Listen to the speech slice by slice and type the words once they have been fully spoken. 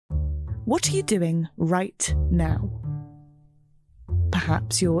What are you doing right now?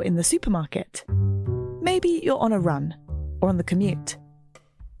 Perhaps you're in the supermarket. Maybe you're on a run or on the commute.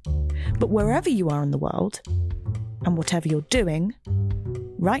 But wherever you are in the world, and whatever you're doing,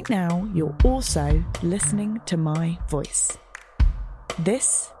 right now you're also listening to my voice.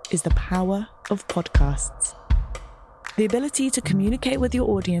 This is the power of podcasts. The ability to communicate with your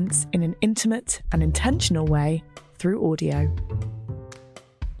audience in an intimate and intentional way through audio.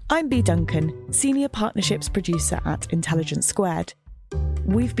 I'm Bea Duncan, Senior Partnerships Producer at Intelligence Squared.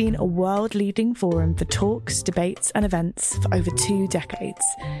 We've been a world-leading forum for talks, debates and events for over 2 decades.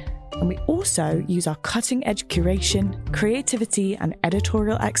 And we also use our cutting-edge curation, creativity and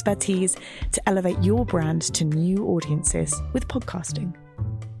editorial expertise to elevate your brand to new audiences with podcasting.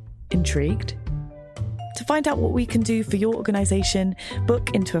 Intrigued? To find out what we can do for your organisation,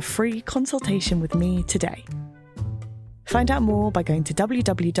 book into a free consultation with me today. Find out more by going to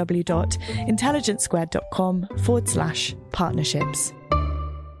www.intelligencesquared.com/partnerships.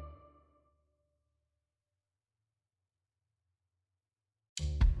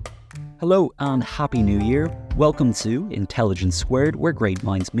 Hello and Happy New Year. Welcome to Intelligence Squared, where great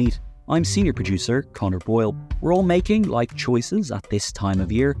minds meet. I'm Senior Producer Connor Boyle. We're all making life choices at this time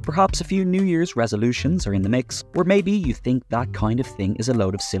of year. Perhaps a few New Year's resolutions are in the mix, or maybe you think that kind of thing is a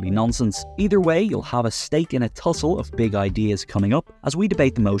load of silly nonsense. Either way, you'll have a stake in a tussle of big ideas coming up as we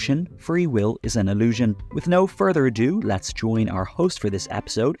debate the motion, free will is an illusion. With no further ado, let's join our host for this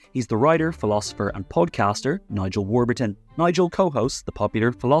episode. He's the writer, philosopher and podcaster, Nigel Warburton. Nigel co-hosts the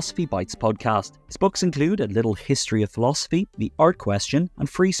popular Philosophy Bites podcast. His books include A Little History of Philosophy, The Art Question, and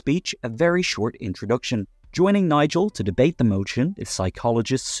Free Speech, A Very Short Introduction. Joining Nigel to debate the motion is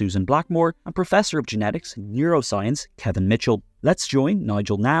psychologist Susan Blackmore and Professor of Genetics and Neuroscience Kevin Mitchell. Let's join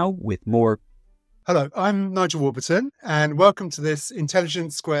Nigel now with more. Hello, I'm Nigel Warburton, and welcome to this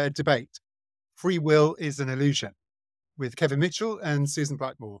Intelligence Squared debate. Free will is an illusion, with Kevin Mitchell and Susan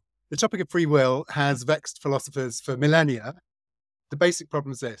Blackmore. The topic of free will has vexed philosophers for millennia. The basic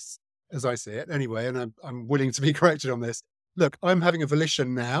problem is this, as I see it anyway, and I'm willing to be corrected on this. Look, I'm having a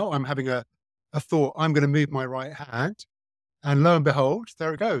volition now. I'm having a thought. I'm going to move my right hand. And lo and behold,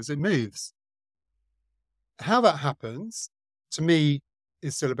 there it goes. It moves. How that happens, to me,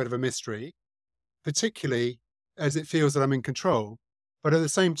 is still a bit of a mystery, particularly as it feels that I'm in control. But at the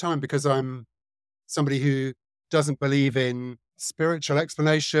same time, because I'm somebody who doesn't believe in spiritual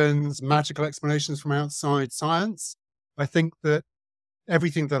explanations, magical explanations from outside science, I think that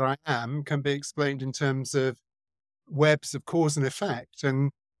everything that I am can be explained in terms of webs of cause and effect.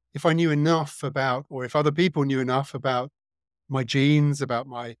 And if I knew enough about, or if other people knew enough about my genes, about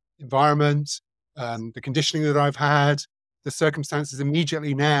my environment, the conditioning that I've had, the circumstances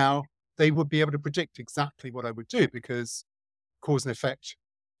immediately now, they would be able to predict exactly what I would do, because cause and effect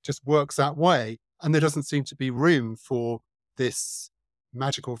just works that way. And there doesn't seem to be room for this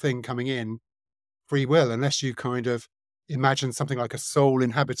magical thing coming in, free will, unless you kind of imagine something like a soul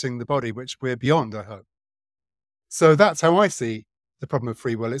inhabiting the body, which we're beyond, I hope. So that's how I see the problem of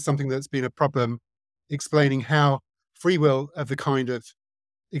free will. It's something that's been a problem explaining how free will of the kind of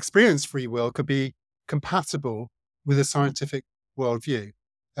experienced free will could be compatible with a scientific worldview.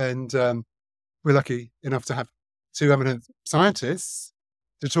 And we're lucky enough to have 2 eminent scientists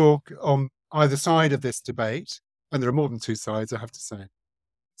to talk on either side of this debate. And there are more than 2 sides, I have to say.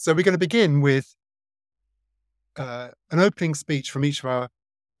 So we're going to begin with an opening speech from each of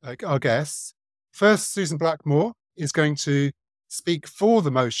our guests. First, Susan Blackmore is going to speak for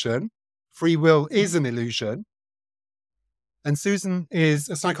the motion, free will is an illusion. And Susan is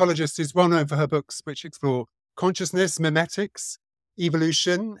a psychologist who's well known for her books which explore consciousness, memetics,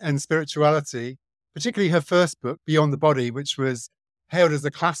 evolution, and spirituality, particularly her first book, Beyond the Body, which was hailed as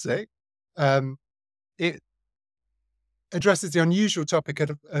a classic. It addresses the unusual topic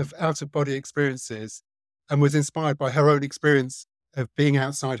of out-of-body experiences and was inspired by her own experience of being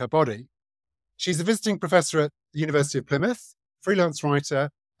outside her body. She's a visiting professor at the University of Plymouth, freelance writer,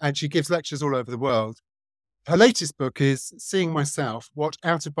 and she gives lectures all over the world. Her latest book is Seeing Myself, What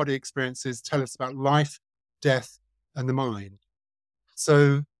Out-of-Body Experiences Tell Us About Life, Death, and the Mind.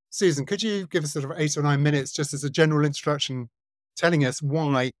 So, Susan, could you give us sort of 8 or 9 minutes just as a general introduction, telling us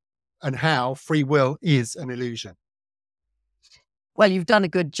why and how free will is an illusion? Well, you've done a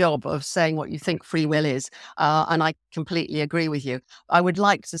good job of saying what you think free will is, and I completely agree with you. I would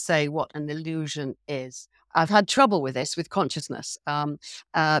like to say what an illusion is. I've had trouble with this, with consciousness,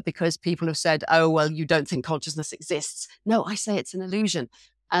 because people have said, oh, well, you don't think consciousness exists. No, I say it's an illusion.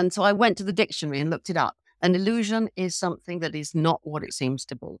 And so I went to the dictionary and looked it up. An illusion is something that is not what it seems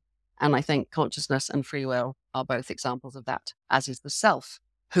to be. And I think consciousness and free will are both examples of that, as is the self.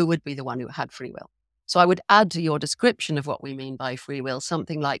 who would be the one who had free will. So I would add to your description of what we mean by free will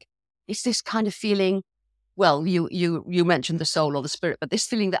something like, it's this kind of feeling, well, you mentioned the soul or the spirit, but this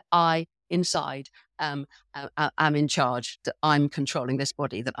feeling that I inside am in charge, that I'm controlling this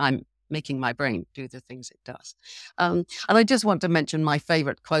body, that I'm making my brain do the things it does. And I just want to mention my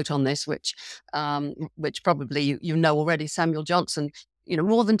favorite quote on this, which probably you know already. Samuel Johnson,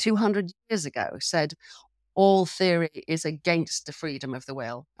 more than 200 years ago said, all theory is against the freedom of the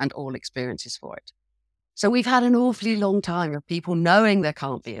will and all experience is for it. So we've had an awfully long time of people knowing there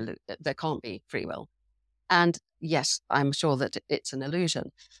can't be free will. And yes, I'm sure that it's an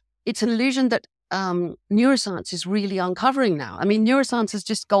illusion. It's an illusion that neuroscience is really uncovering now. I mean, neuroscience has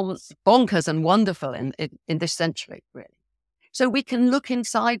just gone bonkers and wonderful in this century, really. So we can look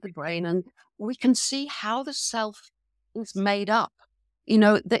inside the brain and we can see how the self is made up.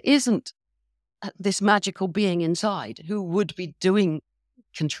 There isn't this magical being inside who would be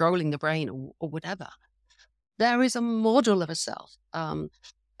controlling the brain or whatever. There is a model of a self,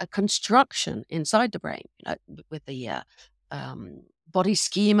 a construction inside the brain, with the body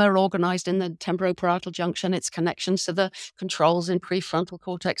schema organized in the temporoparietal junction, its connections to the controls in prefrontal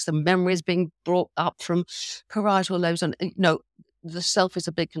cortex, the memories being brought up from parietal lobes. And, the self is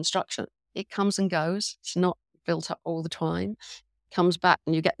a big construction. It comes and goes. It's not built up all the time. It comes back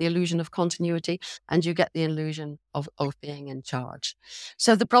and you get the illusion of continuity and you get the illusion of being in charge.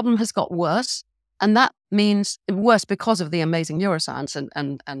 So the problem has got worse. And that means worse because of the amazing neuroscience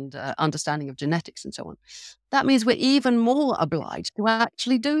and understanding of genetics and so on. That means we're even more obliged to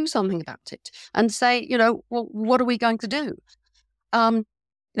actually do something about it and say, well, what are we going to do? When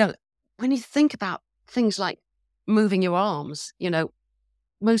you think about things like moving your arms,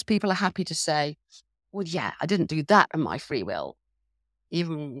 most people are happy to say, well, yeah, I didn't do that in my free will.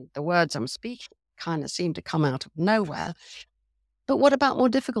 Even the words I'm speaking kind of seem to come out of nowhere. But what about more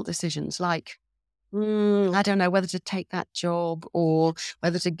difficult decisions like, I don't know whether to take that job or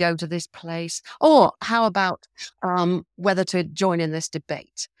whether to go to this place, or how about whether to join in this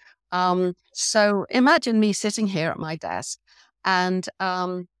debate. So imagine me sitting here at my desk and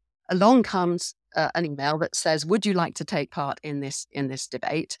along comes an email that says, would you like to take part in this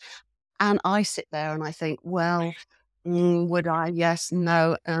debate? And I sit there and I think, well, would I? Yes,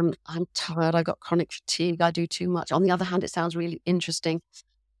 no, I'm tired. I've got chronic fatigue. I do too much. On the other hand, it sounds really interesting.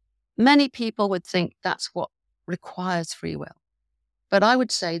 Many people would think that's what requires free will. But I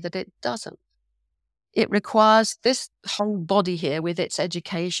would say that it doesn't. It requires this whole body here with its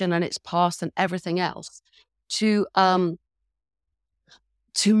education and its past and everything else to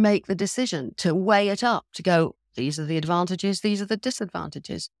make the decision, to weigh it up, to go, these are the advantages, these are the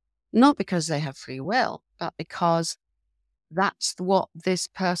disadvantages. Not because they have free will, but because that's what this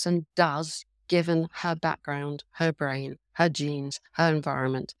person does given her background, her brain, her genes, her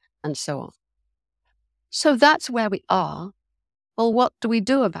environment, and so on. So that's where we are. Well, what do we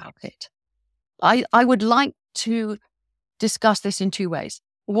do about it? I would like to discuss this in two ways.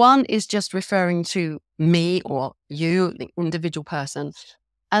 One is just referring to me or you, the individual person,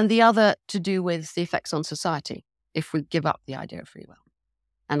 and the other to do with the effects on society if we give up the idea of free will.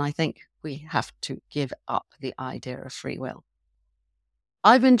 And I think we have to give up the idea of free will.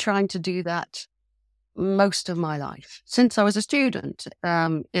 I've been trying to do that most of my life. Since I was a student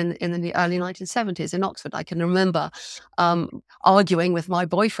in the early 1970s in Oxford, I can remember arguing with my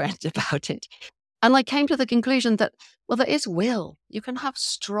boyfriend about it. And I came to the conclusion that, well, there is will. You can have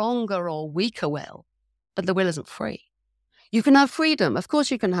stronger or weaker will, but the will isn't free. You can have freedom. Of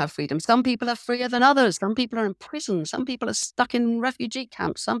course you can have freedom. Some people are freer than others. Some people are in prison. Some people are stuck in refugee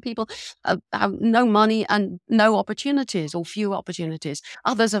camps. Some people have no money and no opportunities or few opportunities.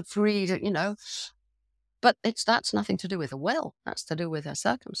 Others are free to, But that's nothing to do with the will. That's to do with their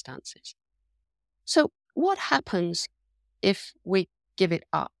circumstances. So what happens if we give it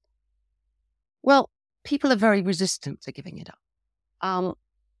up? Well, people are very resistant to giving it up.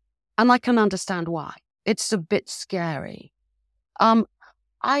 And I can understand why. It's a bit scary.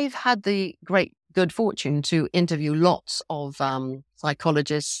 I've had the great good fortune to interview lots of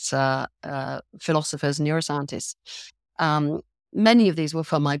psychologists, philosophers, neuroscientists. Many of these were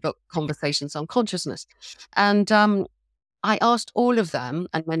for my book, Conversations on Consciousness. And I asked all of them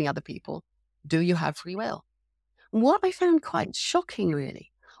and many other people, do you have free will? And what I found quite shocking,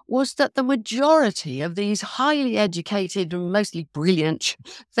 really, was that the majority of these highly educated and mostly brilliant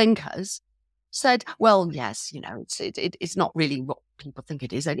thinkers said, well, yes, it's not really what people think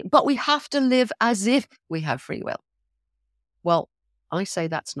it is, but we have to live as if we have free will. Well, I say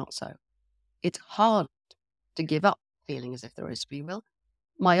that's not so. It's hard to give up feeling as if there is free will.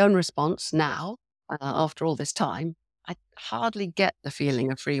 My own response now, after all this time, I hardly get the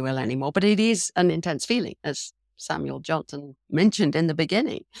feeling of free will anymore, but it is an intense feeling, as Samuel Johnson mentioned in the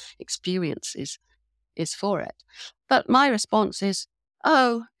beginning. Experience is for it. But my response is,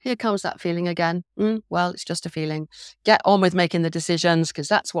 oh, here comes that feeling again. Well, it's just a feeling. Get on with making the decisions, because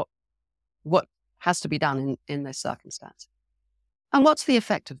that's what has to be done in this circumstance. And what's the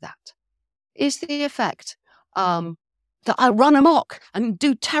effect of that? Is the effect that I run amok and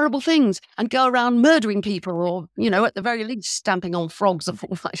do terrible things and go around murdering people, or, at the very least, stamping on frogs? I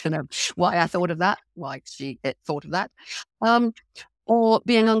don't know why I thought of that, why she thought of that, or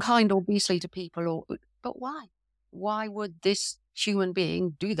being unkind or beastly to people. But why? Why would this human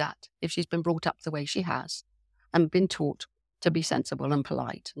being do that if she's been brought up the way she has and been taught to be sensible and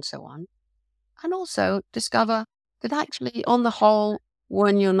polite and so on? And also discover that actually, on the whole,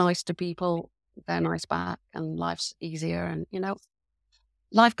 when you're nice to people, they're nice back, and life's easier. And,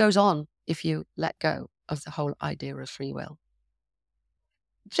 life goes on if you let go of the whole idea of free will.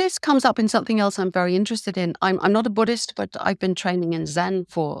 This comes up in something else I'm very interested in. I'm not a Buddhist, but I've been training in Zen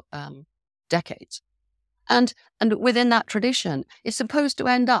for decades. And within that tradition, it's supposed to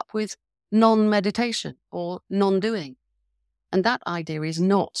end up with non-meditation or non-doing. And that idea is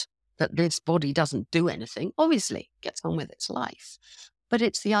not that this body doesn't do anything. Obviously, it gets on with its life. But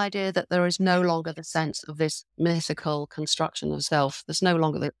it's the idea that there is no longer the sense of this mythical construction of self. There's no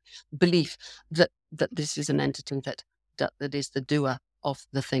longer the belief that this is an entity that is the doer of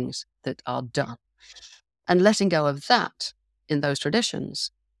the things that are done. And letting go of that in those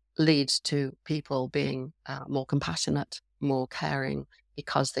traditions leads to people being more compassionate, more caring,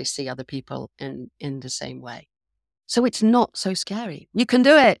 because they see other people in the same way. So it's not so scary. You can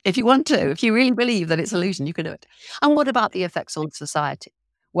do it if you want to. If you really believe that it's illusion, you can do it. And what about the effects on society?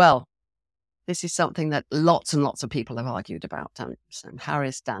 Well, this is something that lots and lots of people have argued about. Sam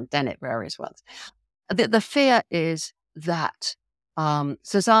Harris, Dan Dennett, various ones. The fear is that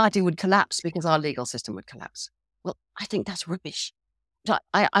society would collapse because our legal system would collapse. Well, I think that's rubbish.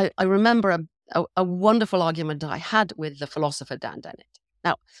 I remember a wonderful argument I had with the philosopher Dan Dennett.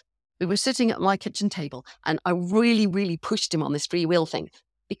 Now, we were sitting at my kitchen table, and I really, really pushed him on this free will thing,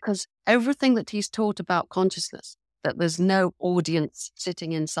 because everything that he's taught about consciousness, that there's no audience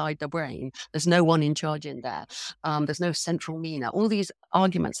sitting inside the brain, there's no one in charge in there, there's no central meaner, all these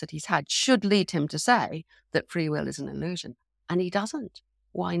arguments that he's had should lead him to say that free will is an illusion. And he doesn't.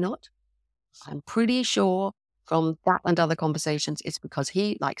 Why not? I'm pretty sure from that and other conversations, it's because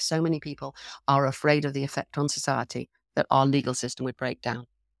he, like so many people, are afraid of the effect on society that our legal system would break down.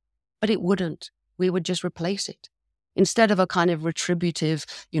 But it wouldn't. We would just replace it. Instead of a kind of retributive,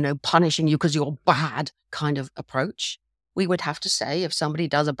 punishing you because you're bad kind of approach, we would have to say, if somebody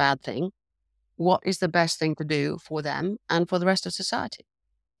does a bad thing, what is the best thing to do for them and for the rest of society?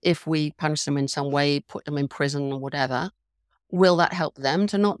 If we punish them in some way, put them in prison or whatever, will that help them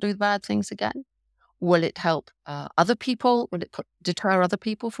to not do the bad things again? Will it help other people? Will it deter other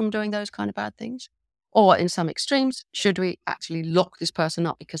people from doing those kind of bad things? Or in some extremes, should we actually lock this person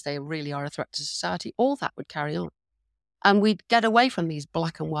up because they really are a threat to society? All that would carry on. And we'd get away from these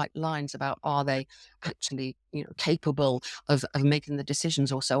black and white lines about, are they actually capable of making the decisions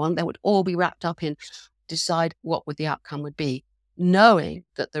or so on? They would all be wrapped up in decide what would the outcome would be, knowing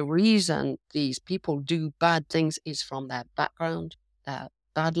that the reason these people do bad things is from their background, their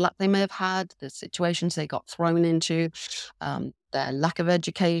bad luck they may have had, the situations they got thrown into, their lack of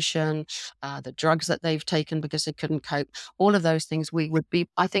education, the drugs that they've taken because they couldn't cope, all of those things, we would be,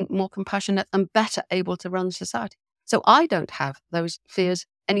 I think, more compassionate and better able to run society. So I don't have those fears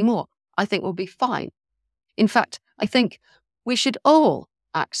anymore. I think we'll be fine. In fact, I think we should all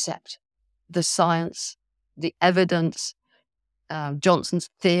accept the science, the evidence, Johnson's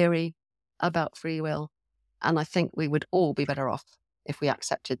theory about free will. And I think we would all be better off if we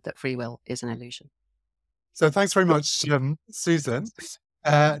accepted that free will is an illusion. So thanks very much, Susan.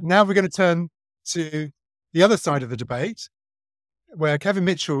 Now we're going to turn to the other side of the debate, where Kevin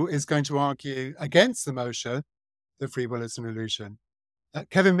Mitchell is going to argue against the motion that free will is an illusion.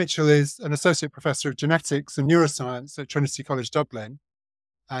 Kevin Mitchell is an associate professor of genetics and neuroscience at Trinity College Dublin,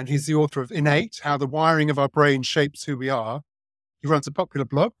 and he's the author of Innate, How the Wiring of Our Brain Shapes Who We Are. He runs a popular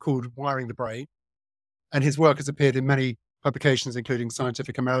blog called Wiring the Brain, and his work has appeared in many publications, including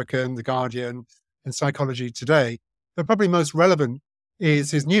Scientific American, The Guardian, and Psychology Today. But probably most relevant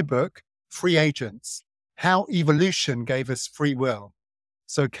is his new book, Free Agents, How Evolution Gave Us Free Will.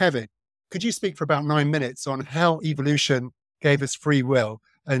 So Kevin, could you speak for about 9 minutes on how evolution gave us free will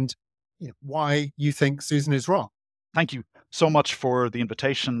and why you think Susan is wrong? Thank you so much for the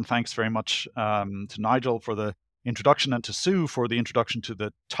invitation. Thanks very much to Nigel for the introduction and to Sue for the introduction to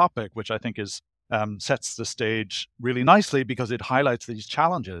the topic, which I think is sets the stage really nicely because it highlights these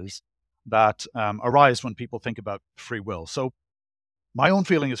challenges that arise when people think about free will. So my own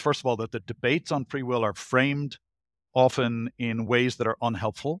feeling is, first of all, that the debates on free will are framed often in ways that are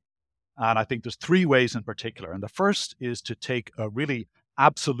unhelpful. And I think there's three ways in particular. And the first is to take a really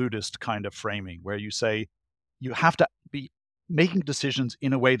absolutist kind of framing where you say you have to be making decisions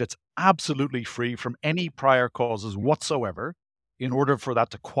in a way that's absolutely free from any prior causes whatsoever in order for that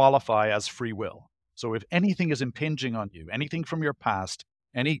to qualify as free will. So if anything is impinging on you, anything from your past,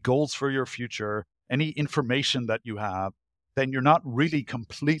 any goals for your future, any information that you have, then you're not really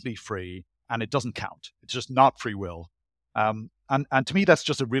completely free and it doesn't count. It's just not free will. And to me, that's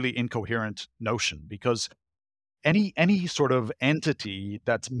just a really incoherent notion, because any sort of entity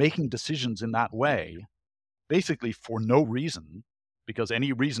that's making decisions in that way, basically for no reason, because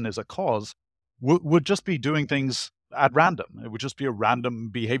any reason is a cause, would just be doing things at random. It would just be a random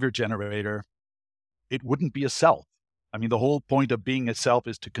behavior generator. It wouldn't be a self. I mean, the whole point of being a self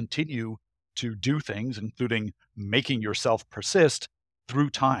is to continue to do things, including making yourself persist through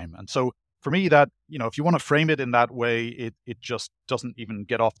time. And so for me, that, if you want to frame it in that way, it just doesn't even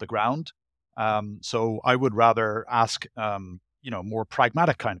get off the ground. So I would rather ask, more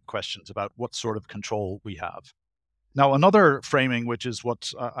pragmatic kind of questions about what sort of control we have. Now, another framing, which is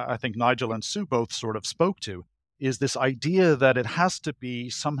what I think Nigel and Sue both sort of spoke to, is this idea that it has to be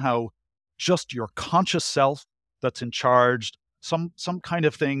somehow just your conscious self that's in charge, some kind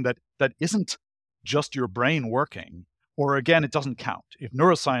of thing that isn't just your brain working, or again, it doesn't count. If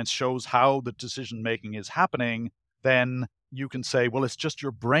neuroscience shows how the decision making is happening, then you can say, well, it's just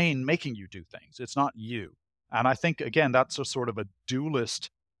your brain making you do things. It's not you. And I think, again, that's a sort of a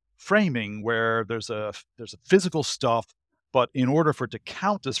dualist framing where there's a physical stuff, but in order for it to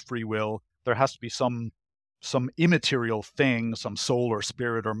count as free will, there has to be some immaterial thing, some soul or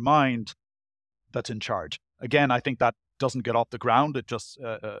spirit or mind that's in charge. Again, I think that doesn't get off the ground. It just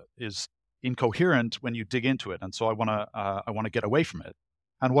is incoherent when you dig into it. And so I want to get away from it.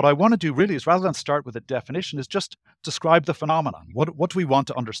 And what I want to do really is, rather than start with a definition, is just describe the phenomenon. What do we want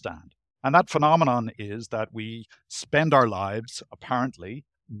to understand? And that phenomenon is that we spend our lives, apparently,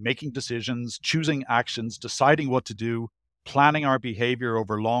 making decisions, choosing actions, deciding what to do, planning our behavior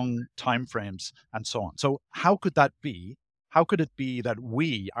over long time frames, and so on. So how could that be? How could it be that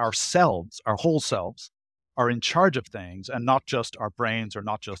we, ourselves, our whole selves, are in charge of things and not just our brains or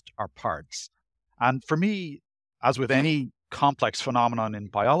not just our parts? And for me, as with any complex phenomenon in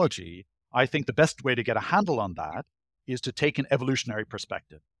biology, I think the best way to get a handle on that is to take an evolutionary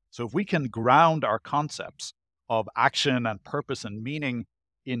perspective. So if we can ground our concepts of action and purpose and meaning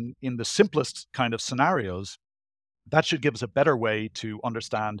in the simplest kind of scenarios, that should give us a better way to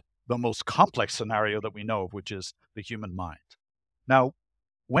understand the most complex scenario that we know of, which is the human mind. Now,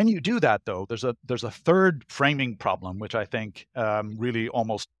 when you do that, though, there's a third framing problem, which I think really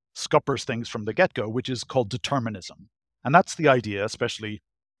almost scuppers things from the get-go, which is called determinism. And that's the idea, especially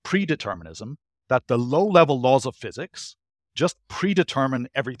predeterminism, that the low-level laws of physics just predetermine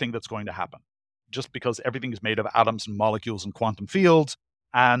everything that's going to happen, just because everything is made of atoms and molecules and quantum fields,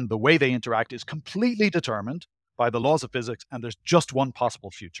 and the way they interact is completely determined by the laws of physics, and there's just one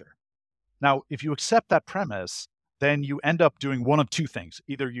possible future. Now, if you accept that premise, then you end up doing one of two things.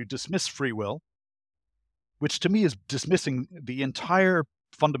 Either you dismiss free will, which to me is dismissing the entire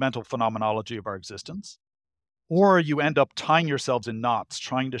fundamental phenomenology of our existence, or you end up tying yourselves in knots,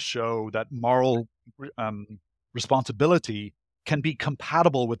 trying to show that moral responsibility can be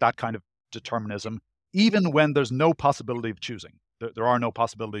compatible with that kind of determinism, even when there's no possibility of choosing. There are no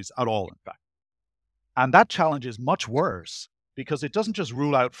possibilities at all, in fact. And that challenge is much worse because it doesn't just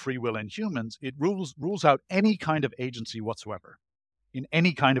rule out free will in humans, it rules out any kind of agency whatsoever in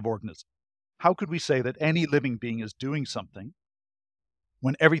any kind of organism. How could we say that any living being is doing something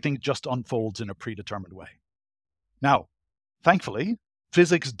when everything just unfolds in a predetermined way? Now, thankfully,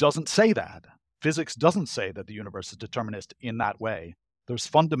 physics doesn't say that. Physics doesn't say that the universe is deterministic in that way. There's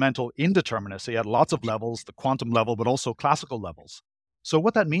fundamental indeterminacy at lots of levels, the quantum level, but also classical levels. So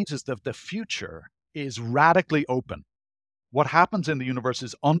what that means is that the future is radically open. What happens in the universe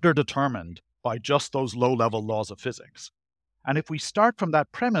is underdetermined by just those low-level laws of physics. And if we start from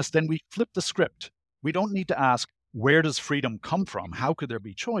that premise, then we flip the script. We don't need to ask, where does freedom come from? How could there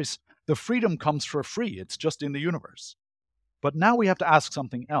be choice? The freedom comes for free. It's just in the universe. But now we have to ask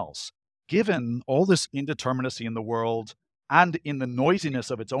something else. Given all this indeterminacy in the world and in the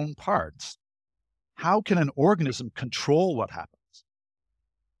noisiness of its own parts, how can an organism control what happens?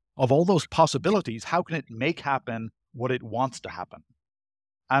 Of all those possibilities, how can it make happen what it wants to happen?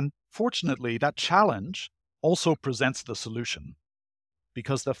 And fortunately, that challenge also presents the solution.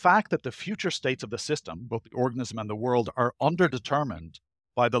 because the fact that the future states of the system, both the organism and the world, are underdetermined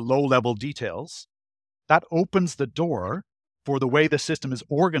by the low-level details, that opens the door for the way the system is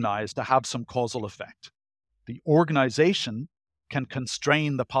organized to have some causal effect. The organization can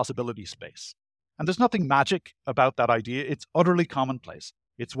constrain the possibility space. And there's nothing magic about that idea. It's utterly commonplace.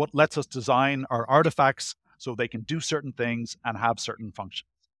 It's what lets us design our artifacts so they can do certain things and have certain functions.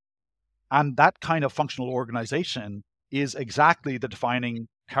 And that kind of functional organization is exactly the defining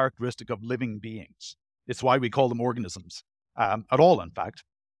characteristic of living beings. It's why we call them organisms at all, in fact.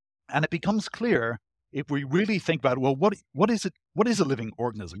 And it becomes clear if we really think about, well, what is it? What is a living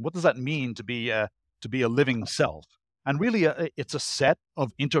organism? What does that mean to be a living self? And really, it's a set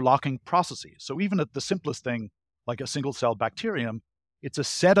of interlocking processes. So even at the simplest thing, like a single-cell bacterium, it's a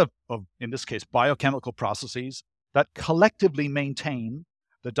set of, in this case, biochemical processes that collectively maintain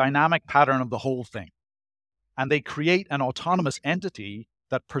the dynamic pattern of the whole thing. And they create an autonomous entity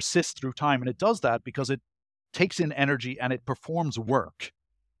that persists through time. And it does that because it takes in energy and it performs work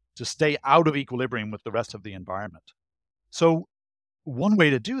to stay out of equilibrium with the rest of the environment. So one way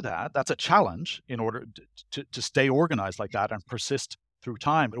to do that, that's a challenge in order to stay organized like that and persist through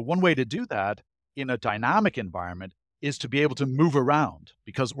time. But one way to do that in a dynamic environment is to be able to move around,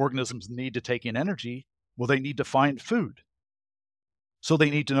 because organisms need to take in energy. Well, they need to find food. So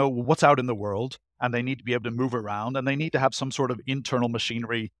they need to know what's out in the world, and they need to be able to move around, and they need to have some sort of internal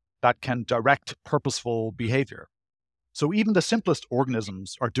machinery that can direct purposeful behavior. So even the simplest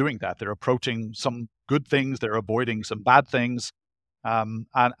organisms are doing that. They're approaching some good things, they're avoiding some bad things.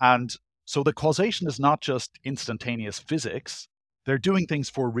 And so the causation is not just instantaneous physics. They're doing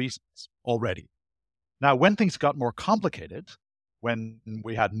things for reasons already. Now, when things got more complicated, when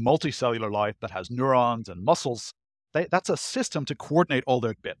we had multicellular life that has neurons and muscles, that's a system to coordinate all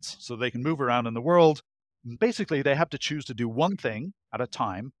their bits so they can move around in the world. Basically, they have to choose to do one thing at a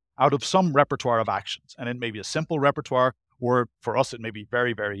time out of some repertoire of actions. And it may be a simple repertoire, or for us, it may be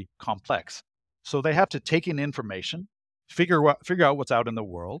very, very complex. So they have to take in information, figure out what's out in the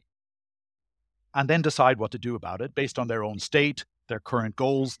world, and then decide what to do about it based on their own state, their current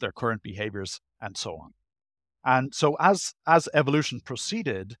goals, their current behaviors, and so on. And so as evolution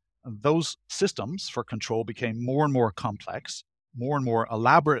proceeded, those systems for control became more and more complex, more and more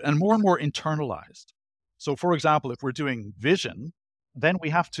elaborate, and more internalized. So for example, if we're doing vision, then we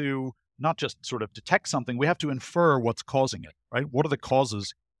have to not just sort of detect something, we have to infer what's causing it, right? What are the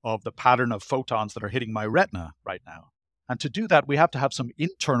causes of the pattern of photons that are hitting my retina right now? And to do that, we have to have some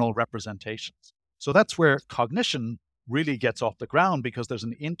internal representations. So that's where cognition really gets off the ground, because there's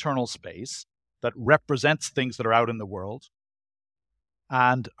an internal space that represents things that are out in the world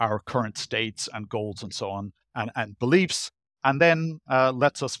and our current states and goals and so on, and beliefs, and then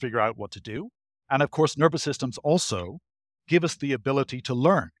lets us figure out what to do. And of course, nervous systems also give us the ability to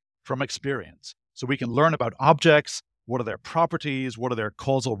learn from experience. So we can learn about objects, what are their properties, what are their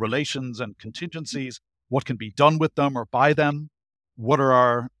causal relations and contingencies, what can be done with them or by them, what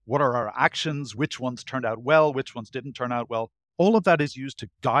are our actions, which ones turned out well, which ones didn't turn out well. All of that is used to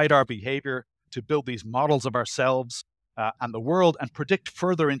guide our behavior, to build these models of ourselves and the world, and predict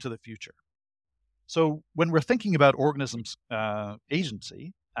further into the future. So when we're thinking about organisms'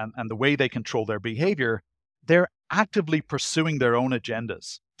 agency and the way they control their behavior, they're actively pursuing their own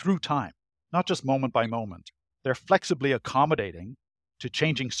agendas through time, not just moment by moment. They're flexibly accommodating to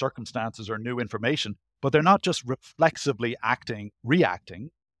changing circumstances or new information, but they're not just reflexively reacting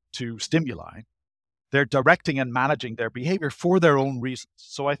to stimuli. They're directing and managing their behavior for their own reasons.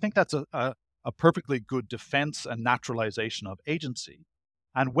 So I think that's a perfectly good defense and naturalization of agency.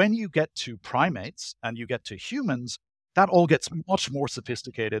 And when you get to primates and you get to humans, that all gets much more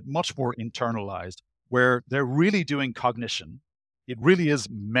sophisticated, much more internalized, where they're really doing cognition. It really is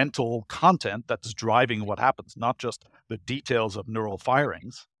mental content that's driving what happens, not just the details of neural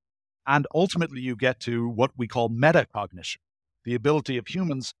firings. And ultimately, you get to what we call metacognition, the ability of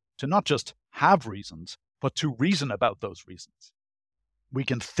humans to not just have reasons, but to reason about those reasons. We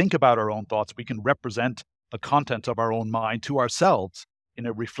can think about our own thoughts. We can represent the content of our own mind to ourselves in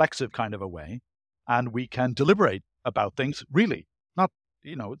a reflexive kind of a way. And we can deliberate about things, really.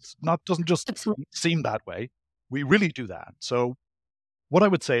 Doesn't just seem that way. We really do that. So what I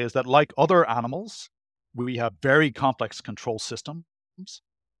would say is that, like other animals, we have very complex control systems.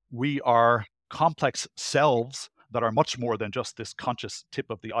 We are complex selves that are much more than just this conscious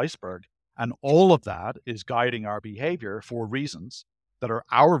tip of the iceberg. And all of that is guiding our behavior for reasons that are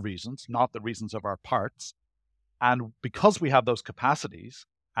our reasons, not the reasons of our parts. And because we have those capacities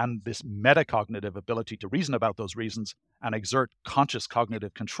and this metacognitive ability to reason about those reasons and exert conscious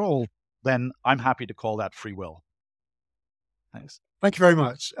cognitive control, then I'm happy to call that free will. Thanks. Thank you very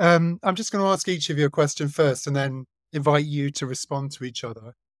much. I'm just going to ask each of you a question first and then invite you to respond to each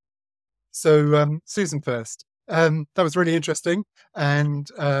other. So, Susan first. That was really interesting and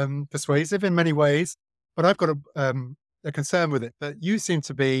persuasive in many ways, but I've got a concern with it, that you seem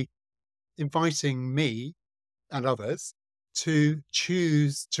to be inviting me and others to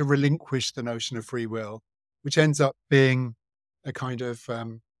choose to relinquish the notion of free will, which ends up being a kind of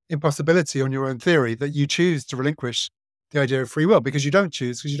impossibility on your own theory, that you choose to relinquish the idea of free will because you don't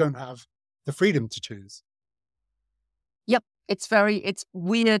choose, because you don't have the freedom to choose. Yep. It's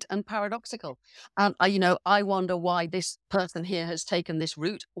weird and paradoxical. And, I wonder why this person here has taken this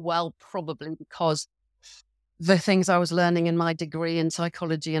route. Well, probably because the things I was learning in my degree in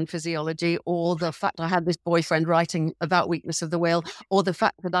psychology and physiology, or the fact I had this boyfriend writing about weakness of the will, or the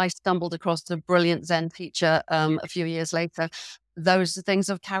fact that I stumbled across a brilliant Zen teacher a few years later, those things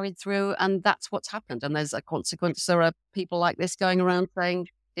have carried through, and that's what's happened. And there's a consequence. There are people like this going around saying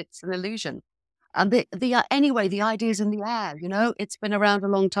it's an illusion. And anyway, the idea is in the air, it's been around a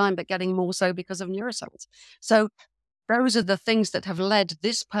long time, but getting more so because of neuroscience. So those are the things that have led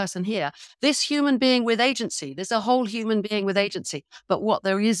this person here, this human being with agency. There's a whole human being with agency, but what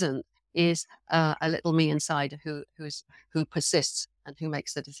there isn't is a little me inside who persists and who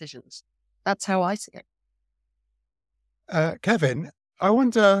makes the decisions. That's how I see it. Kevin, I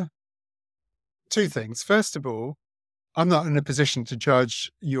wonder two things. First of all, I'm not in a position to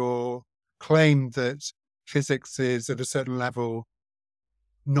judge your claim that physics is at a certain level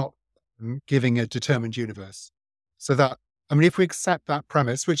not giving a determined universe. So that, if we accept that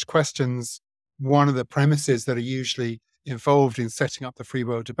premise, which questions one of the premises that are usually involved in setting up the free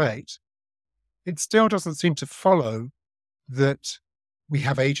will debate, it still doesn't seem to follow that we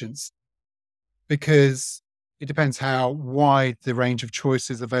have agents, because it depends how wide the range of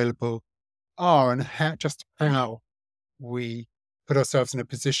choices available are and how we put ourselves in a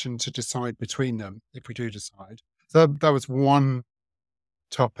position to decide between them, if we do decide. So that was one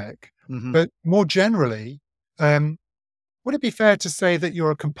topic. Mm-hmm. But more generally, would it be fair to say that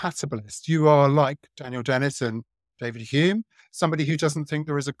you're a compatibilist? You are like Daniel Dennett and David Hume, somebody who doesn't think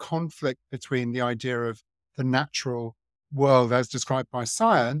there is a conflict between the idea of the natural world as described by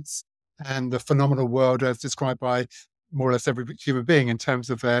science and the phenomenal world as described by more or less every human being in terms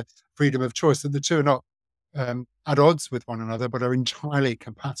of their freedom of choice, that the two are not at odds with one another, but are entirely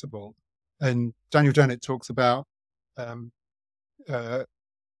compatible. And Daniel Dennett talks about the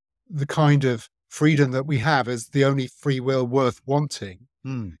kind of freedom that we have as the only free will worth wanting.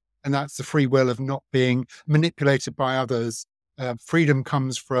 Mm. And that's the free will of not being manipulated by others. Freedom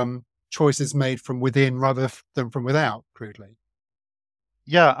comes from choices made from within rather than from without, crudely.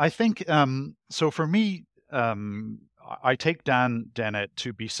 Yeah, I think, so for me, I take Dan Dennett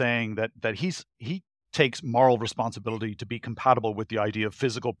to be saying that he takes moral responsibility to be compatible with the idea of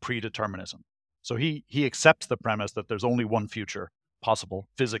physical predeterminism. So he accepts the premise that there's only one future possible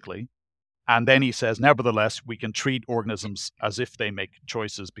physically. And then he says, nevertheless, we can treat organisms as if they make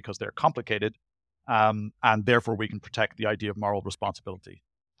choices because they're complicated. And therefore we can protect the idea of moral responsibility.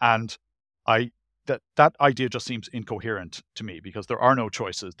 And that idea just seems incoherent to me, because there are no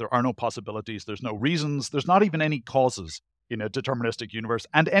choices, there are no possibilities, there's no reasons, there's not even any causes in a deterministic universe.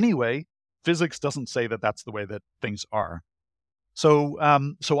 And anyway, physics doesn't say that that's the way that things are. So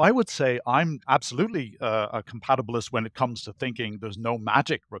I would say I'm absolutely a compatibilist when it comes to thinking there's no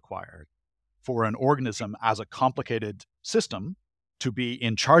magic required for an organism as a complicated system to be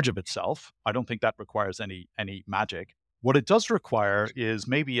in charge of itself. I don't think that requires any magic. What it does require is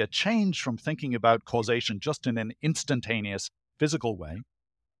maybe a change from thinking about causation just in an instantaneous physical way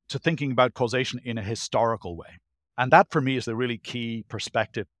to thinking about causation in a historical way. And that for me is the really key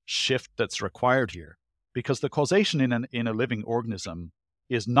perspective shift that's required here, because the causation in a living organism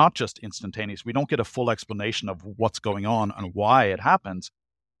is not just instantaneous. We don't get a full explanation of what's going on and why it happens.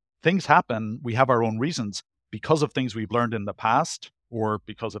 Things happen, we have our own reasons because of things we've learned in the past or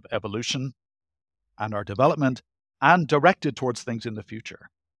because of evolution and our development, and directed towards things in the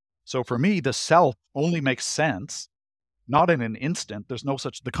future. So for me, the self only makes sense, not in an instant.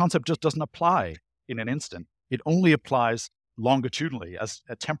 The concept just doesn't apply in an instant. It only applies longitudinally, as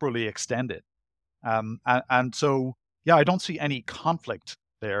temporally extended. And so, yeah, I don't see any conflict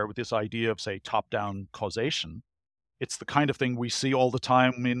there with this idea of, say, top-down causation. It's the kind of thing we see all the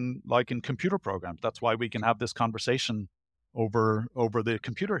time in computer programs. That's why we can have this conversation over the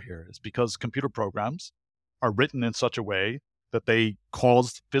computer here, is because computer programs are written in such a way that they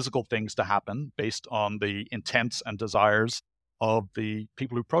cause physical things to happen based on the intents and desires of the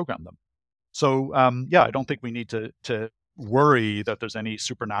people who program them. So, I don't think we need to worry that there's any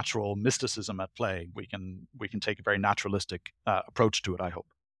supernatural mysticism at play. We can take a very naturalistic approach to it, I hope.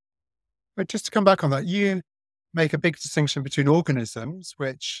 But just to come back on that, you make a big distinction between organisms,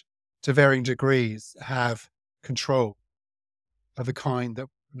 which to varying degrees have control of the kind that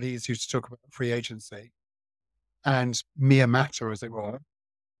leads you to talk about free agency, and mere matter, as it were.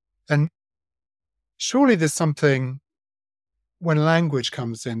 And surely there's something, when language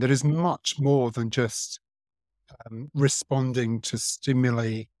comes in, that is much more than just responding to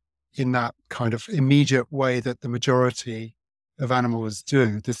stimuli in that kind of immediate way that the majority of animals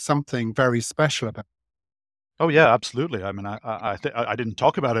do. There's something very special about it. Oh yeah, absolutely. I mean, I didn't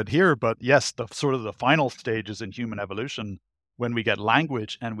talk about it here, but yes, the sort of the final stages in human evolution, when we get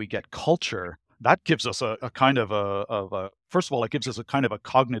language and we get culture, that gives us a kind of a first of all, it gives us a kind of a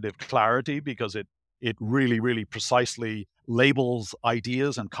cognitive clarity, because it really, really precisely labels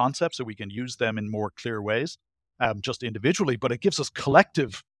ideas and concepts so we can use them in more clear ways, just individually, but it gives us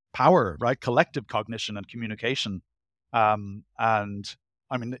collective power, right? Collective cognition and communication. And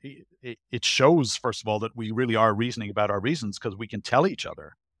I mean, it shows, first of all, that we really are reasoning about our reasons, because we can tell each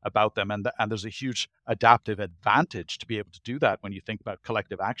other about them. And there's a huge adaptive advantage to be able to do that when you think about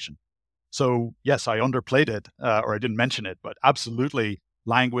collective action. So yes, I underplayed it, or I didn't mention it, but absolutely,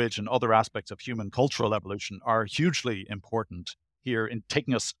 language and other aspects of human cultural evolution are hugely important here in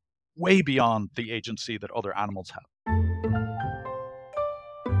taking us way beyond the agency that other animals have.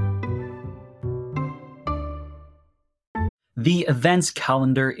 The events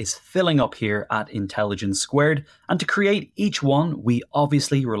calendar is filling up here at Intelligence Squared, and to create each one, we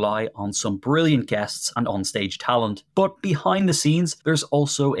obviously rely on some brilliant guests and onstage talent. But behind the scenes, there's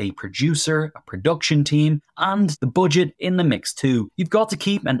also a producer, a production team, and the budget in the mix too. You've got to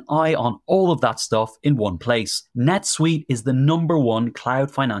keep an eye on all of that stuff in one place. NetSuite is the #1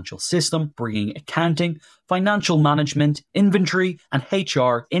 cloud financial system, bringing accounting, financial management, inventory, and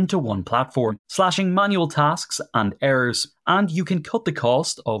HR into one platform, slashing manual tasks and errors. And you can cut the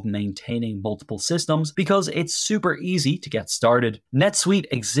cost of maintaining multiple systems because it's super easy to get started. NetSuite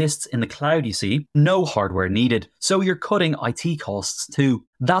exists in the cloud, you see, no hardware needed, so you're cutting IT costs too.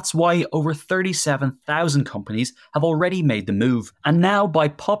 That's why over 37,000 companies have already made the move. And now, by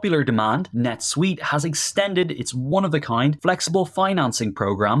popular demand, NetSuite has extended its one-of-a-kind flexible financing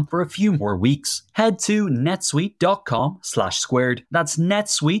program for a few more weeks. Head to netsuite.com/squared. That's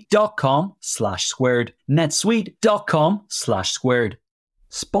netsuite.com/squared. netsuite.com/squared.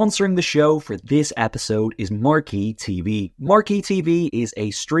 Sponsoring the show for this episode is Marquee TV. Marquee TV is a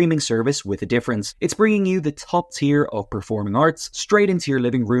streaming service with a difference. It's bringing you the top tier of performing arts straight into your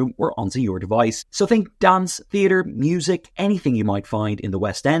living room or onto your device. So think dance, theatre, music, anything you might find in the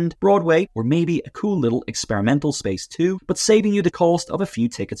West End, Broadway, or maybe a cool little experimental space too, but saving you the cost of a few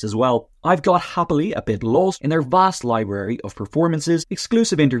tickets as well. I've got happily a bit lost in their vast library of performances,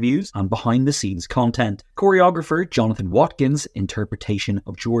 exclusive interviews, and behind-the-scenes content. Choreographer Jonathan Watkins' interpretation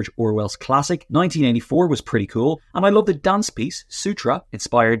of George Orwell's classic 1984 was pretty cool, and I love the dance piece Sutra,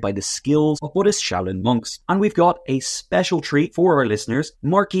 inspired by the skills of Buddhist Shaolin monks. And we've got a special treat for our listeners.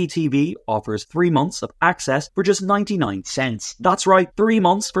 Marquee TV offers 3 months of access for just 99 cents. That's right, 3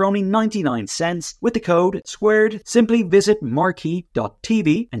 months for only 99 cents with the code SQUARED. Simply visit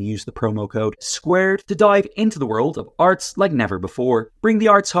marquee.tv and use the promo code SQUARED to dive into the world of arts like never before. Bring the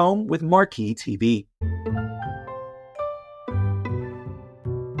arts home with Marquee TV.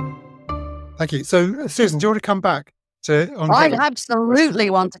 Thank you. So, Susan, do you want to come back to? I absolutely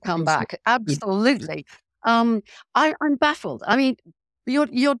want to come back. Absolutely. I'm baffled. I mean,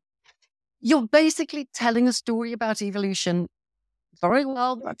 you're basically telling a story about evolution. Very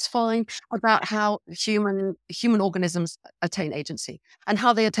well, that's fine. About how human organisms attain agency and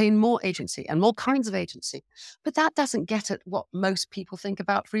how they attain more agency and more kinds of agency. But that doesn't get at what most people think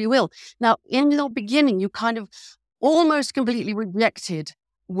about free will. Now, in the beginning, you kind of almost completely rejected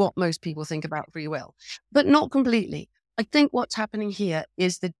what most people think about free will, but not completely. I think what's happening here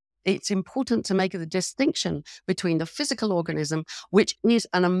is that it's important to make the distinction between the physical organism, which is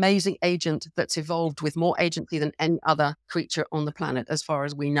an amazing agent that's evolved with more agency than any other creature on the planet, as far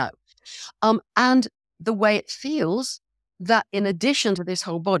as we know, and the way it feels, that in addition to this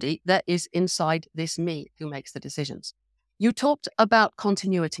whole body, there is inside this me who makes the decisions. You talked about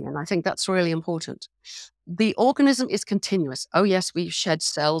continuity, and I think that's really important. The organism is continuous. Oh, yes, we shed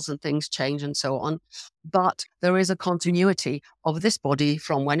cells and things change and so on, but there is a continuity of this body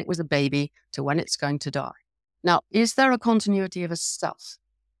from when it was a baby to when it's going to die. Now, is there a continuity of a self?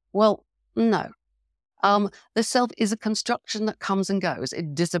 Well, no. The self is a construction that comes and goes.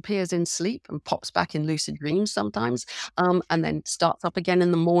 It disappears in sleep and pops back in lucid dreams sometimes, and then starts up again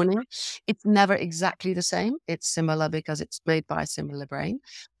in the morning. It's never exactly the same. It's similar because it's made by a similar brain.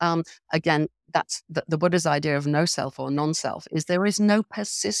 Again, that's the Buddha's idea of no self or non-self, is there is no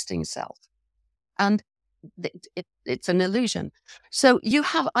persisting self. And it's an illusion. So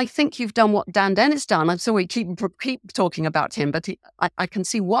I think you've done what Dan Dennett's done. I'm sorry, keep talking about him, but I can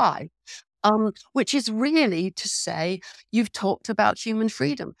see why. Which is really to say, you've talked about human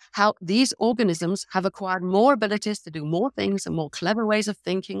freedom, how these organisms have acquired more abilities to do more things and more clever ways of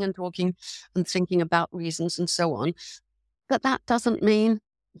thinking and talking and thinking about reasons and so on. But that doesn't mean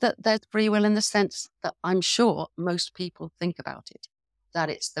that there's free will in the sense that I'm sure most people think about it, that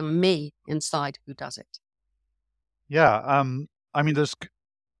it's the me inside who does it. Yeah. I mean,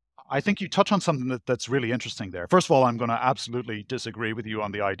 I think you touch on something that's really interesting there. First of all, I'm going to absolutely disagree with you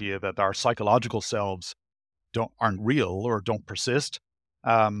on the idea that our psychological selves aren't real or don't persist.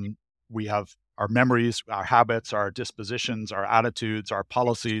 We have our memories, our habits, our dispositions, our attitudes, our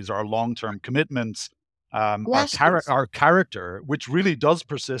policies, our long-term commitments, Yes. our character, which really does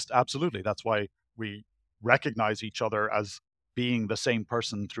persist. Absolutely. That's why we recognize each other as being the same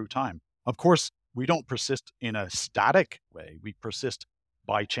person through time. Of course, we don't persist in a static way. We persist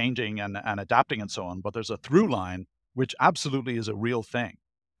by changing and adapting and so on. But there's a through line, which absolutely is a real thing.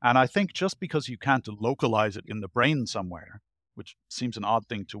 And I think just because you can't localize it in the brain somewhere, which seems an odd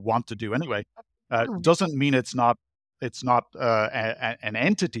thing to want to do anyway, doesn't mean it's not an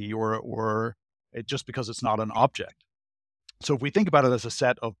entity or just because it's not an object. So if we think about it as a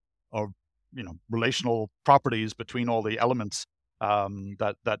set of relational properties between all the elements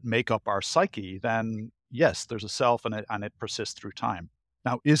that make up our psyche, then yes, there's a self and it persists through time.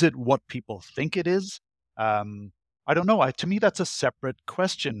 Now, is it what people think it is? I don't know. To me, that's a separate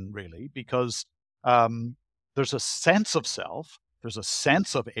question, really, because there's a sense of self, there's a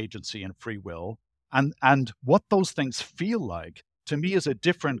sense of agency and free will, and what those things feel like, to me, is a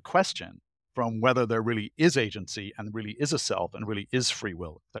different question from whether there really is agency and really is a self and really is free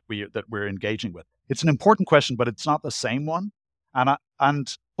will that we're engaging with. It's an important question, but it's not the same one.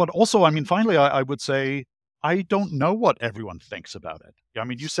 But also, I mean, finally, I would say I don't know what everyone thinks about it. I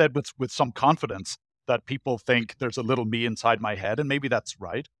mean, you said with some confidence that people think there's a little me inside my head, and maybe that's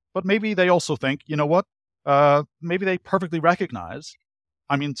right. But maybe they also think, you know what? Maybe they perfectly recognize,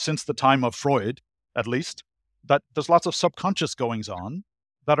 I mean, since the time of Freud, at least, that there's lots of subconscious goings on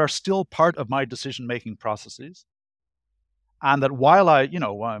that are still part of my decision-making processes. And that while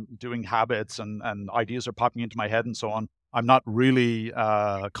I'm doing habits and ideas are popping into my head and so on, I'm not really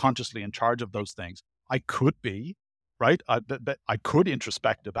consciously in charge of those things. I could be, right? I could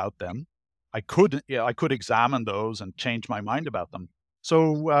introspect about them. I could examine those and change my mind about them.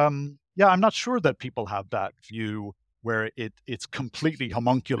 So I'm not sure that people have that view where it's completely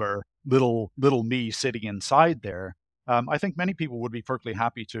homuncular little me sitting inside there. I think many people would be perfectly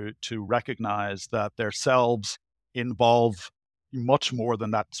happy to recognize that their selves involve much more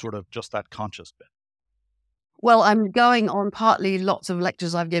than that sort of just that conscious bit. Well, I'm going on partly lots of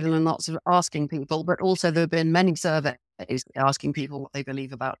lectures I've given and lots of asking people, but also there have been many surveys asking people what they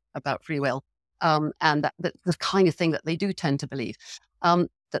believe about free will, and that the kind of thing that they do tend to believe.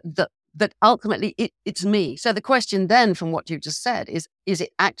 That ultimately it's me. So the question then, from what you've just said, is it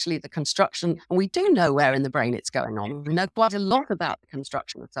actually the construction? And we do know where in the brain it's going on. We know quite a lot about the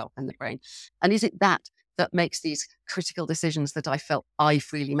construction of self in the brain. And is it that makes these critical decisions that I felt I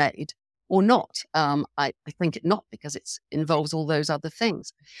freely made? Or not. I think it not, because it involves all those other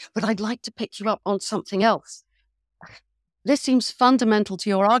things. But I'd like to pick you up on something else. This seems fundamental to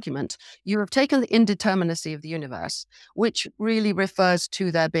your argument. You have taken the indeterminacy of the universe, which really refers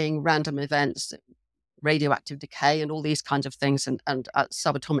to there being random events, radioactive decay, and all these kinds of things, and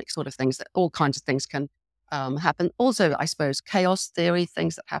subatomic sort of things, that all kinds of things can happen. Also, I suppose, chaos theory,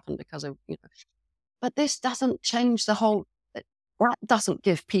 things that happen because of, But this doesn't change the whole. That doesn't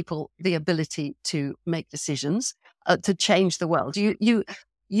give people the ability to make decisions, to change the world.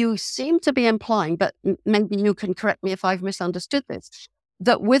 You seem to be implying, but maybe you can correct me if I've misunderstood this,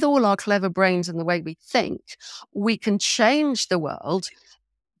 that with all our clever brains and the way we think, we can change the world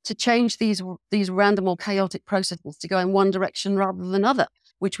to change these random or chaotic processes to go in one direction rather than another,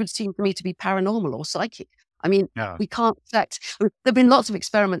 which would seem to me to be paranormal or psychic. I mean, we can't affect. There have been lots of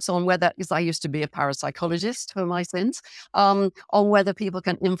experiments on whether, because I used to be a parapsychologist for my sins, on whether people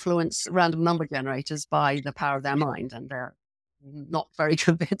can influence random number generators by the power of their mind, and they're not very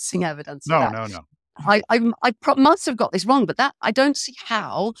convincing evidence. No. I must have got this wrong, but that I don't see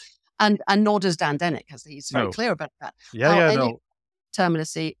how, and nor does Dan Dennett, because he's very clear about that. No.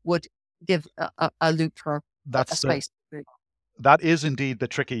 Determinacy would give a loop for a That's space. That is indeed the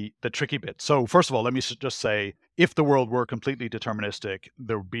tricky bit. So first of all, let me just say, if the world were completely deterministic,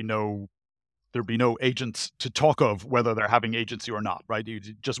 there would be no agents to talk of whether they're having agency or not, right? You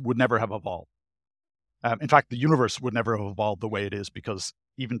just would never have evolved. In fact, the universe would never have evolved the way it is, because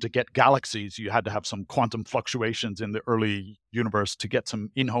even to get galaxies, you had to have some quantum fluctuations in the early universe to get some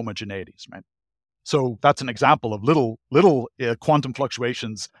inhomogeneities, right? So that's an example of little quantum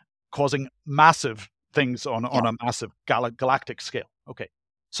fluctuations causing massive things on a massive galactic scale. Okay,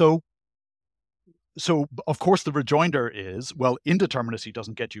 so of course the rejoinder is, well, indeterminacy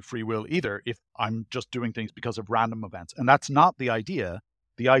doesn't get you free will either if I'm just doing things because of random events. And that's not the idea.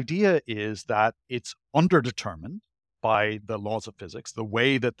 The idea is that it's underdetermined by the laws of physics, the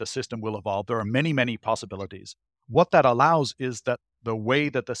way that the system will evolve. There are many, many possibilities. What that allows is that the way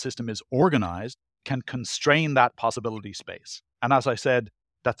that the system is organized can constrain that possibility space. And as I said,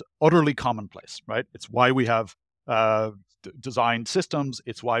 that's utterly commonplace, right? It's why we have designed systems.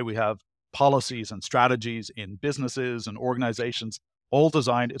 It's why we have policies and strategies in businesses and organizations, all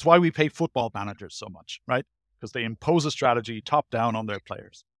designed. It's why we pay football managers so much, right? Because they impose a strategy top down on their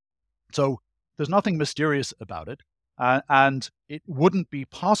players. So there's nothing mysterious about it. And it wouldn't be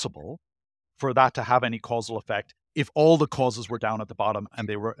possible for that to have any causal effect if all the causes were down at the bottom and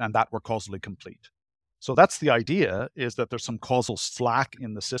that were causally complete. So that's the idea, is that there's some causal slack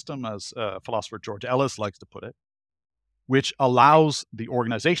in the system, as philosopher George Ellis likes to put it, which allows the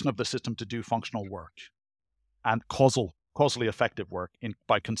organization of the system to do functional work and causally effective work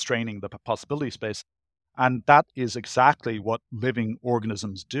by constraining the possibility space. And that is exactly what living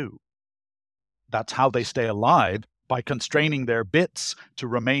organisms do. That's how they stay alive, by constraining their bits to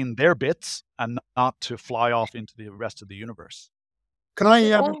remain their bits and not to fly off into the rest of the universe. Can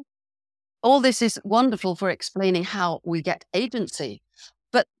I... All this is wonderful for explaining how we get agency.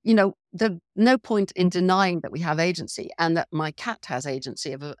 But, there's no point in denying that we have agency and that my cat has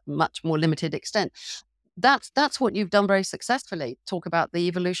agency of a much more limited extent. That's what you've done very successfully, talk about the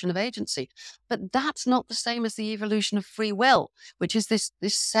evolution of agency. But that's not the same as the evolution of free will, which is this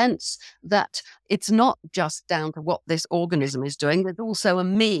sense that it's not just down to what this organism is doing. There's also a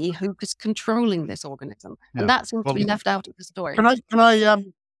me who is controlling this organism. Yeah. And that seems to be left out of the story. Can I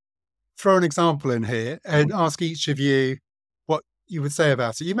throw an example in here and ask each of you what you would say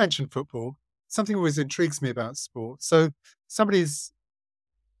about it? You mentioned football. Something always intrigues me about sport. So somebody's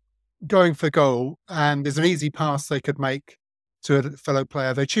going for goal and there's an easy pass they could make to a fellow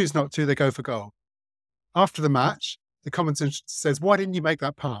player. They choose not to, they go for goal. After the match, the commentator says, "Why didn't you make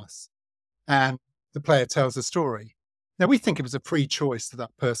that pass?" And the player tells a story. Now, we think it was a free choice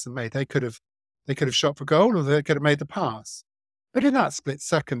that person made. They could have shot for goal, or they could have made the pass. But in that split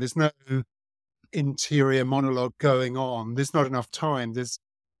second, there's no interior monologue going on. There's not enough time.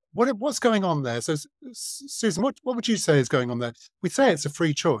 What's going on there? So, Susan, what would you say is going on there? We say it's a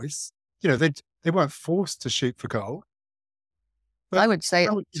free choice. They weren't forced to shoot for goal. I would say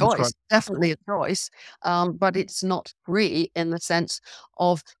it's a choice, definitely a choice, but it's not free in the sense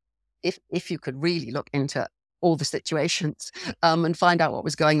of if you could really look into all the situations and find out what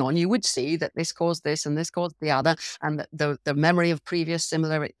was going on, you would see that this caused this and this caused the other, and that the memory of previous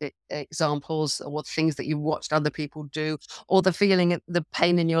similar examples, or things that you watched other people do, or the feeling of the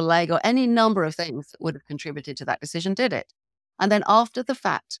pain in your leg, or any number of things that would have contributed to that decision did it. And then after the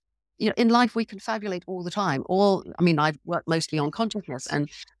fact, in life we confabulate all the time. I've worked mostly on consciousness,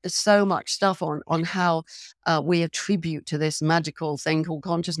 and there's so much stuff on how we attribute to this magical thing called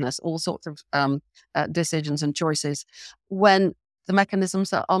consciousness all sorts of decisions and choices when the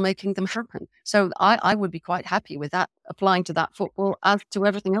mechanisms are making them happen. So I would be quite happy with that applying to that football as to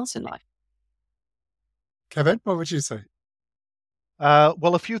everything else in life. Kevin, what would you say?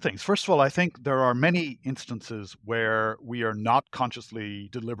 Well, a few things. First of all, I think there are many instances where we are not consciously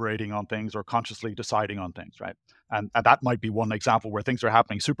deliberating on things or consciously deciding on things, right? And that might be one example where things are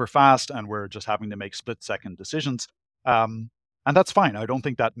happening super fast and we're just having to make split-second decisions. And that's fine. I don't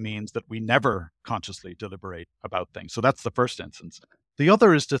think that means that we never consciously deliberate about things. So that's the first instance. The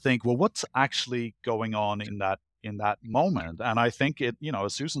other is to think, well, what's actually going on in that moment? And I think it,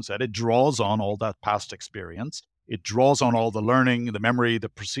 as Susan said, it draws on all that past experience. It draws on all the learning, the memory, the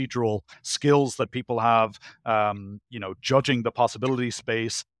procedural skills that people have, judging the possibility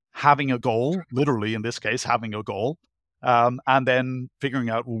space, having a goal, literally in this case, having a goal, and then figuring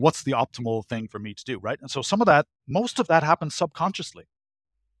out, well, what's the optimal thing for me to do, right? And so most of that happens subconsciously.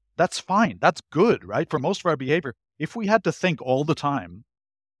 That's fine. That's good, right? For most of our behavior, if we had to think all the time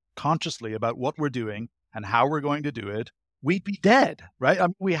consciously about what we're doing and how we're going to do it, we'd be dead, right?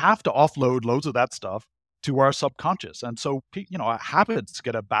 We have to offload loads of that stuff to our subconscious. And so, habits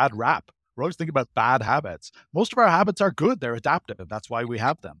get a bad rap. We're always thinking about bad habits. Most of our habits are good. They're adaptive. That's why we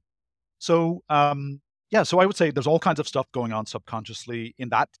have them. So, so I would say there's all kinds of stuff going on subconsciously in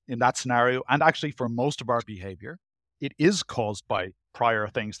that scenario. And actually for most of our behavior, it is caused by prior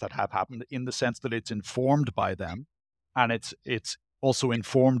things that have happened, in the sense that it's informed by them. And it's also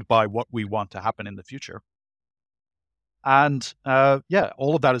informed by what we want to happen in the future. And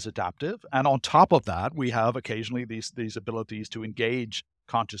all of that is adaptive. And on top of that, we have occasionally these abilities to engage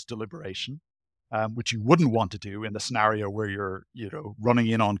conscious deliberation, which you wouldn't want to do in the scenario where you're, running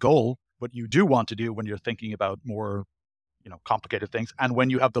in on goal, but you do want to do when you're thinking about more, complicated things, and when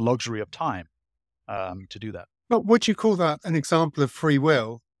you have the luxury of time to do that. But would you call that an example of free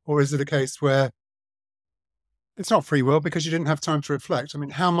will, or is it a case where it's not free will because you didn't have time to reflect? I mean,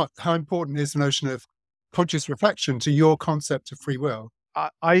 how important is the notion of conscious reflection to your concept of free will?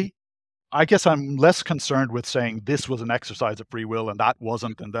 I guess I'm less concerned with saying this was an exercise of free will and that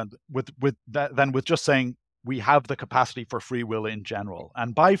wasn't, and then with just saying we have the capacity for free will in general.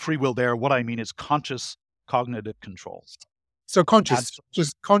 And by free will there, what I mean is conscious cognitive control. So conscious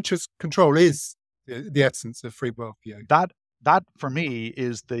control is the essence of free will for you. That for me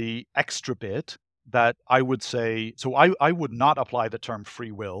is the extra bit that I would say. So I would not apply the term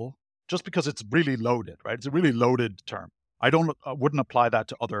free will just because it's really loaded, right? It's a really loaded term. I wouldn't apply that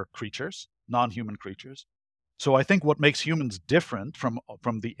to other creatures, non-human creatures. So I think what makes humans different from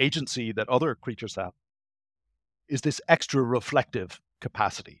the agency that other creatures have is this extra reflective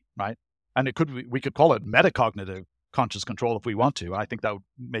capacity, right? And we could call it metacognitive conscious control if we want to. I think that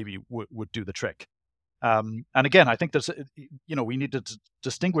would do the trick. And again, I think there's, we need to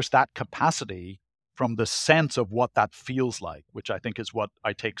distinguish that capacity from the sense of what that feels like, which I think is what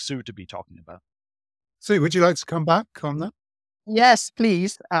I take Sue to be talking about. Sue, would you like to come back on that? Yes,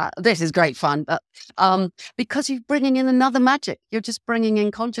 please. This is great fun, but because you're bringing in another magic, you're just bringing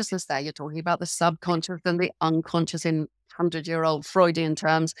in consciousness there. You're talking about the subconscious and the unconscious in 100-year-old Freudian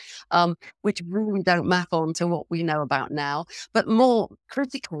terms, which really don't map onto what we know about now. But more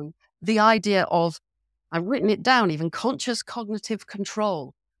critically, the idea of, I've written it down, even conscious cognitive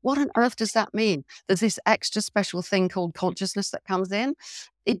control. What on earth does that mean? There's this extra special thing called consciousness that comes in.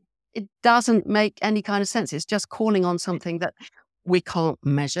 It doesn't make any kind of sense. It's just calling on something that we can't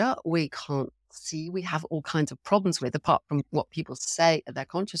measure, we can't see, we have all kinds of problems with, apart from what people say they're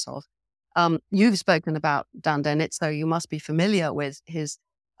conscious of. You've spoken about Dan Dennett, so you must be familiar with his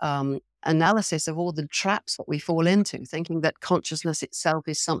analysis of all the traps that we fall into, thinking that consciousness itself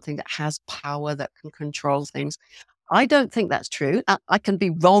is something that has power, that can control things. I don't think that's true. I can be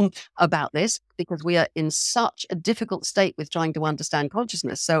wrong about this because we are in such a difficult state with trying to understand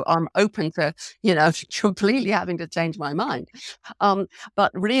consciousness. So I'm open to, completely having to change my mind.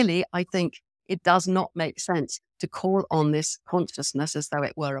 But really, I think it does not make sense to call on this consciousness as though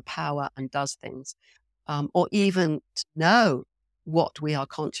it were a power and does things, or even to know what we are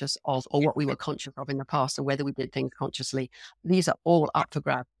conscious of or what we were conscious of in the past and whether we did things consciously. These are all up for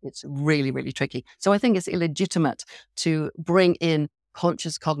grabs. It's really, really tricky. So I think it's illegitimate to bring in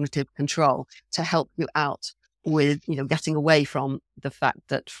conscious cognitive control to help you out with, getting away from the fact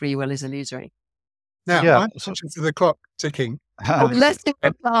that free will is illusory. Now, I'm conscious of the clock ticking. Let's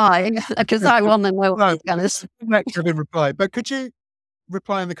reply, because I want to know what I'm going to say. Next reply, but could you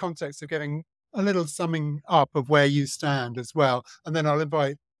reply in the context of getting a little summing up of where you stand as well, and then I'll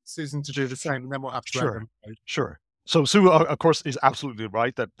invite Susan to do the same, and then we'll have to Sure. So Sue, of course, is absolutely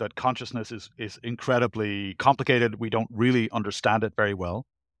right that consciousness is incredibly complicated. We don't really understand it very well,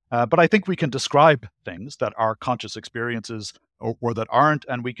 but I think we can describe things that are conscious experiences or that aren't,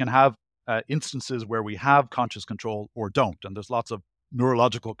 and we can have instances where we have conscious control or don't. And there's lots of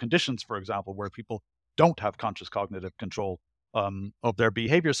neurological conditions, for example, where people don't have conscious cognitive control of their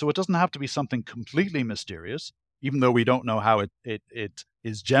behavior. So it doesn't have to be something completely mysterious, even though we don't know how it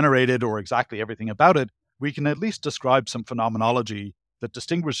is generated or exactly everything about it. We can at least describe some phenomenology that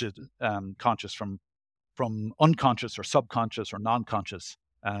distinguishes conscious from unconscious or subconscious or non-conscious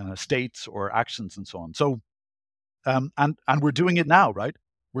states or actions and so on. So, and we're doing it now, right?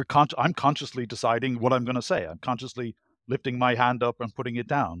 I'm consciously deciding what I'm going to say. I'm consciously lifting my hand up and putting it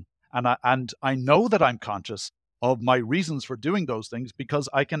down. And I know that I'm conscious of my reasons for doing those things because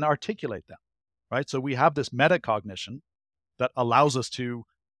I can articulate them, right? So we have this metacognition that allows us to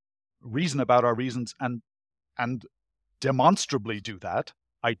reason about our reasons and demonstrably do that,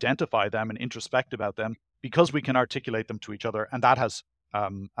 identify them and introspect about them because we can articulate them to each other. And that has,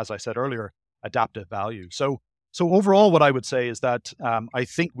 as I said earlier, adaptive value. So overall, what I would say is that I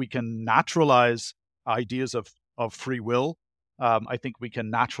think we can naturalize ideas of free will I think we can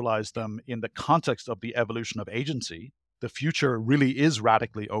naturalize them in the context of the evolution of agency. The future really is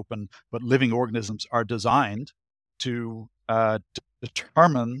radically open, but living organisms are designed to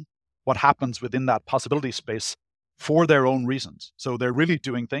determine what happens within that possibility space for their own reasons. So they're really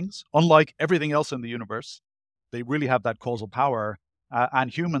doing things. Unlike everything else in the universe, they really have that causal power,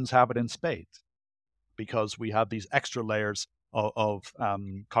 and humans have it in spades because we have these extra layers of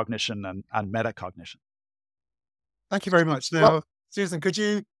cognition and metacognition. Thank you very much. Now, Susan, could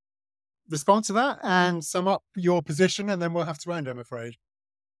you respond to that and sum up your position, and then we'll have to round, I'm afraid.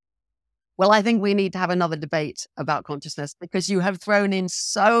 Well, I think we need to have another debate about consciousness because you have thrown in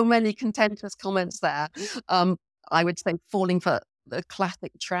so many contentious comments there. I would say falling for the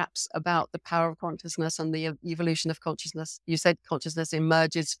classic traps about the power of consciousness and the evolution of consciousness. You said consciousness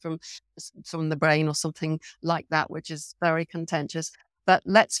emerges from the brain or something like that, which is very contentious. But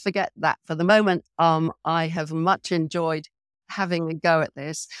let's forget that for the moment. I have much enjoyed having a go at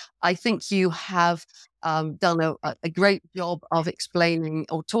this. I think you have done a great job of explaining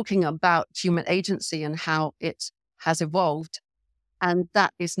or talking about human agency and how it has evolved. And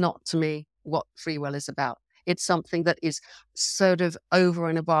that is not, to me, what free will is about. It's something that is sort of over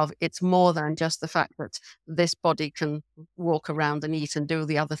and above. It's more than just the fact that this body can walk around and eat and do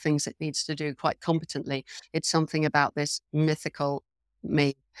the other things it needs to do quite competently. It's something about this mythical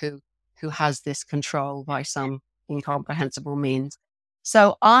me who has this control by some incomprehensible means.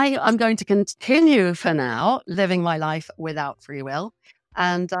 So I am going to continue for now living my life without free will.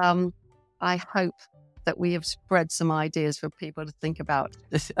 And I hope that we have spread some ideas for people to think about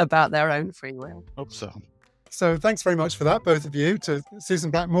their own free will. Hope so. So thanks very much for that, both of you, to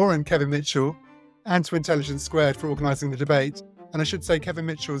Susan Blackmore and Kevin Mitchell, and to Intelligence Squared for organising the debate. And I should say Kevin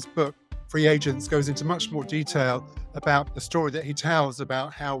Mitchell's book, Free Agents, goes into much more detail about the story that he tells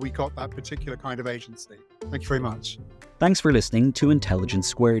about how we got that particular kind of agency. Thank you very much. Thanks for listening to Intelligence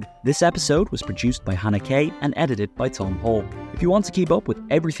Squared. This episode was produced by Hannah Kay and edited by Tom Hall. If you want to keep up with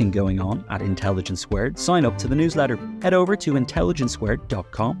everything going on at Intelligence Squared, sign up to the newsletter. Head over to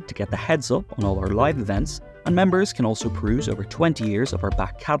intelligencesquared.com to get the heads up on all our live events, and members can also peruse over 20 years of our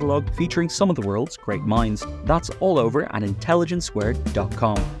back catalogue featuring some of the world's great minds. That's all over at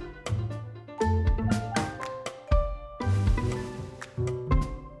intelligencesquared.com.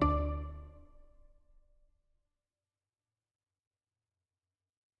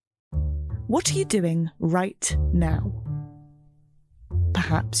 What are you doing right now?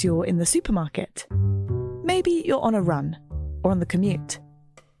 Perhaps you're in the supermarket. Maybe you're on a run or on the commute.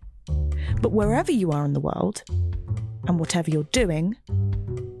 But wherever you are in the world, and whatever you're doing,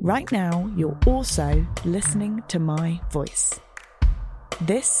 right now you're also listening to my voice.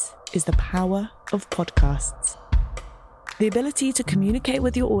 This is the power of podcasts. The ability to communicate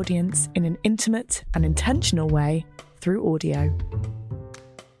with your audience in an intimate and intentional way through audio.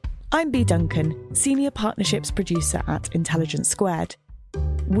 I'm Bea Duncan, Senior Partnerships Producer at Intelligence Squared.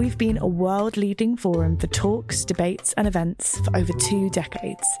 We've been a world-leading forum for talks, debates and events for over 2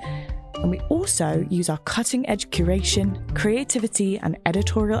 decades. And we also use our cutting-edge curation, creativity and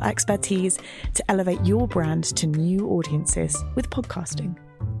editorial expertise to elevate your brand to new audiences with podcasting.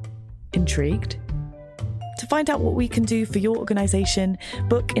 Intrigued? To find out what we can do for your organisation,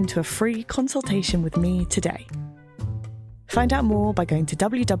 book into a free consultation with me today. Find out more by going to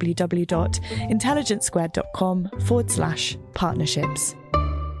www.intelligencesquared.com/partnerships.